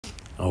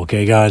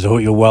Okay guys, I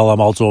hope you're well. I'm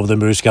out over the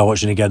moon sky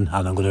watching again,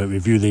 and I'm going to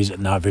review these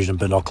Nightvision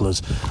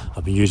binoculars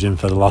I've been using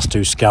for the last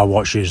two sky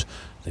watches.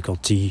 They're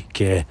called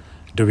TKWSERs.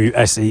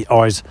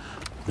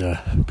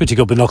 They're pretty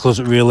good binoculars,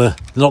 really.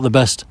 They're not the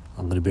best,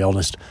 I'm going to be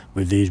honest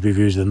with these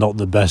reviews. They're not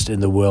the best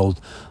in the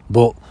world,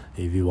 but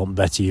if you want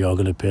better, you're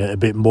going to pay a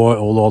bit more,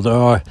 although there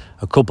are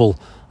a couple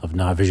of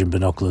Nightvision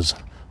binoculars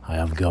I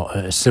have got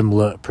at a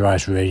similar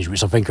price range,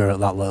 which I think are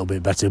that little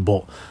bit better,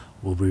 but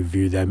we'll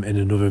review them in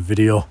another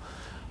video.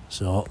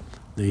 So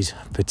these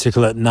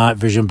particular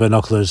Nightvision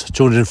binoculars,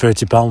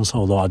 £230,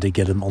 although I did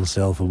get them on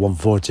sale for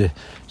 £140,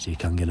 so you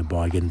can get a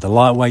bargain. They're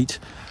lightweight.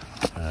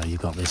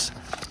 You've got this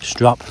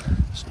strap,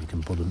 so you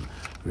can put them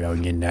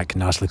around your neck.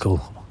 Nice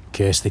little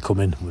case they come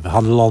in with a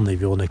handle on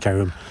if you want to carry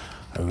them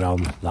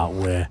around that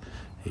way.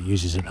 It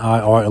uses an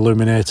IR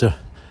illuminator,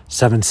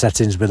 7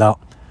 settings with that.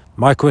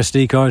 Micro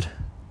SD card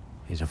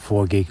is a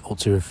 4 gig up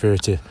to a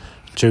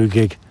 32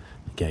 gig.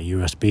 Get a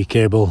USB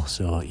cable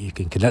so you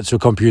can connect to a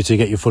computer,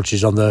 get your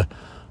footage on there.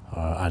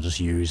 I just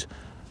use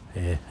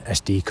a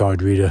SD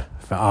card reader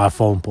for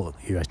iPhone, put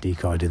your SD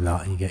card in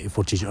that and you get your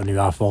footage on your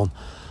iPhone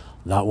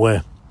that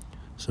way.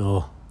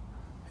 So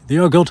they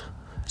are good,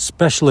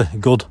 especially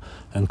good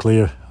and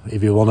clear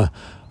if you want to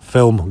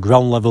film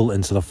ground level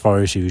into the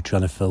forest. If you're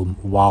trying to film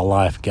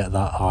wildlife, get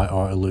that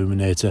IR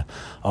illuminator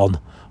on,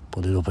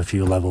 put it up a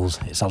few levels.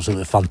 It's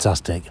absolutely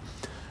fantastic.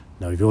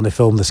 Now if you want to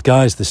film the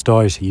skies, the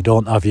stars, you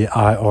don't have your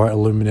IR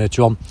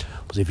illuminator on,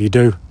 but if you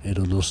do,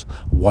 it'll just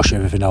wash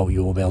everything out.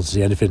 You won't be able to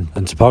see anything.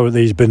 And to power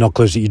these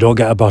binoculars, you don't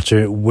get a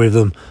battery with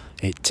them.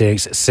 It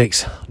takes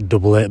 6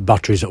 AA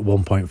batteries at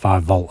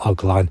 1.5 volt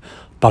alkaline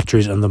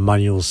batteries, and the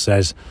manual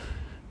says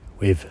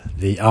if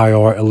the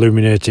IR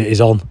illuminator is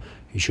on,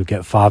 you should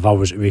get 5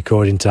 hours of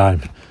recording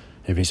time.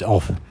 If it's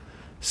off,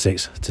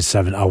 6 to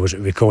 7 hours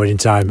of recording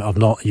time. I've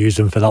not used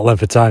them for that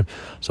length of time,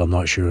 so I'm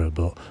not sure,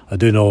 but I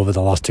do know over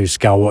the last two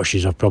sky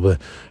watches I've probably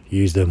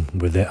used them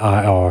with the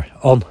IR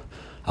on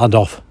and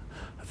off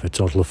for a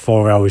total of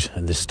 4 hours,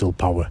 and there's still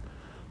power.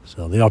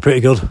 So they are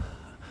pretty good.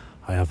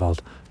 I have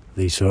had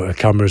these sort of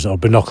cameras or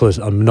binoculars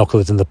and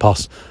binoculars in the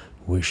past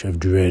which have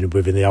drained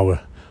within the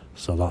hour,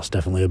 so that's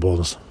definitely a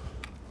bonus.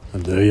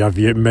 And there you have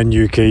your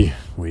menu key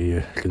where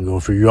you can go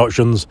through your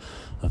options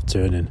of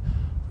turning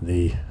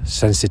the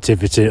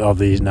sensitivity of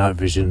these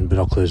Nightvision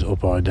binoculars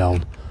up or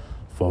down,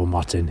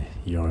 formatting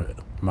your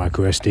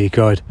micro SD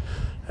card,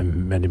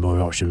 and many more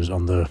options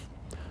on there.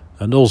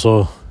 And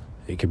also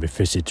it can be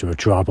fitted to a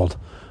tripod,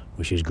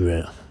 which is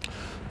great.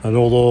 And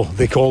although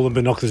they call them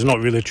binoculars, not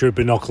really a true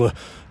binocular.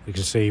 You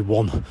can see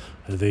one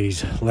of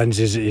these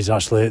lenses is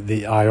actually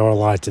the IR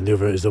light and the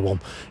other is the one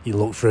you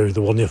look through,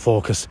 the one you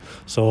focus.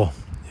 So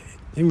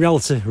in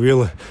reality,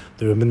 really,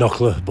 they're a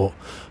binocular, but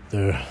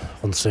they're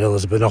on sale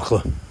as a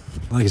binocular.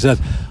 Like I said,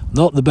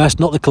 not the best,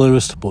 not the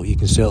clearest, but you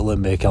can certainly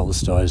make out the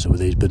stars with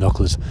these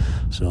binoculars.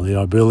 So they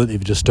are brilliant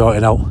if you're just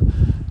starting out.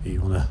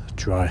 You want to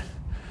try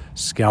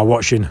sky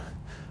watching,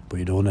 but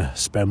you don't want to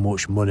spend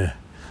much money.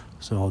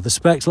 So the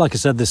specs, like I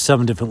said, there's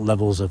 7 different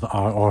levels of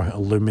IR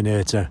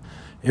illuminator.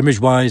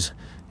 Image-wise,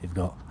 you've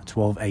got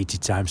 1280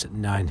 times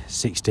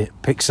 960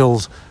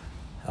 pixels,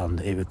 and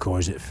it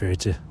records at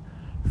 30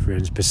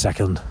 frames per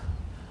second.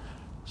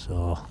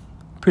 So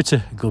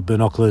pretty good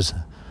binoculars.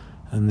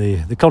 And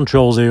the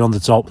controls here on the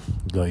top,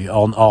 you've got your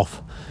on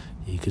off,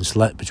 you can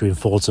select between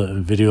photo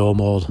and video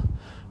mode,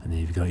 and then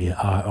you've got your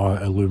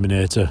IR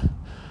illuminator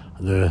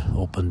there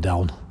up and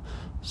down.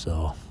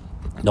 So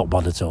not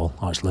bad at all.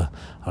 Actually,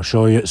 I'll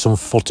show you some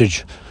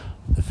footage.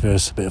 The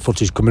first bit of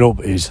footage coming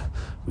up is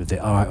with the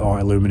IR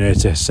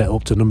illuminator set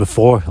up to number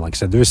 4. Like I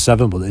said, there is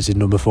 7, but this is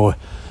number 4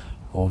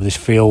 over this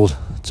field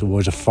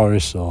towards a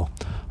forest, so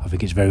I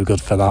think it's very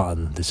good for that.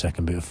 And the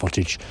second bit of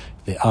footage,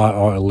 the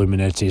IR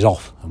illuminator is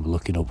off and we're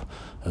looking up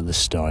at the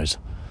stars.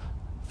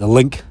 The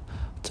link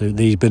to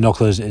these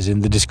binoculars is in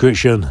the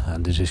description,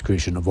 and the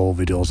description of all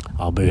videos.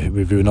 I'll be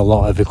reviewing a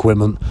lot of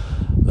equipment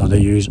that I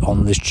use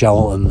on this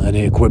channel, and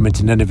any equipment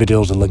in any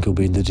videos, the link will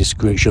be in the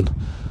description.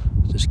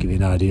 Just give you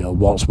an idea of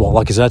what's what.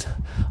 Like I said,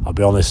 I'll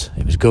be honest,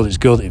 if it's good, it's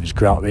good. If it's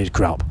crap, it's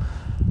crap.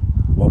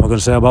 What am I going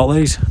to say about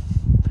these?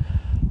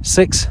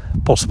 6,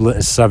 possibly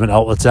a 7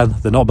 out of 10.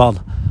 They're not bad,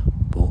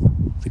 but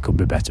they could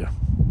be better.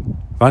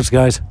 Thanks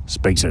guys,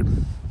 speak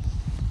soon.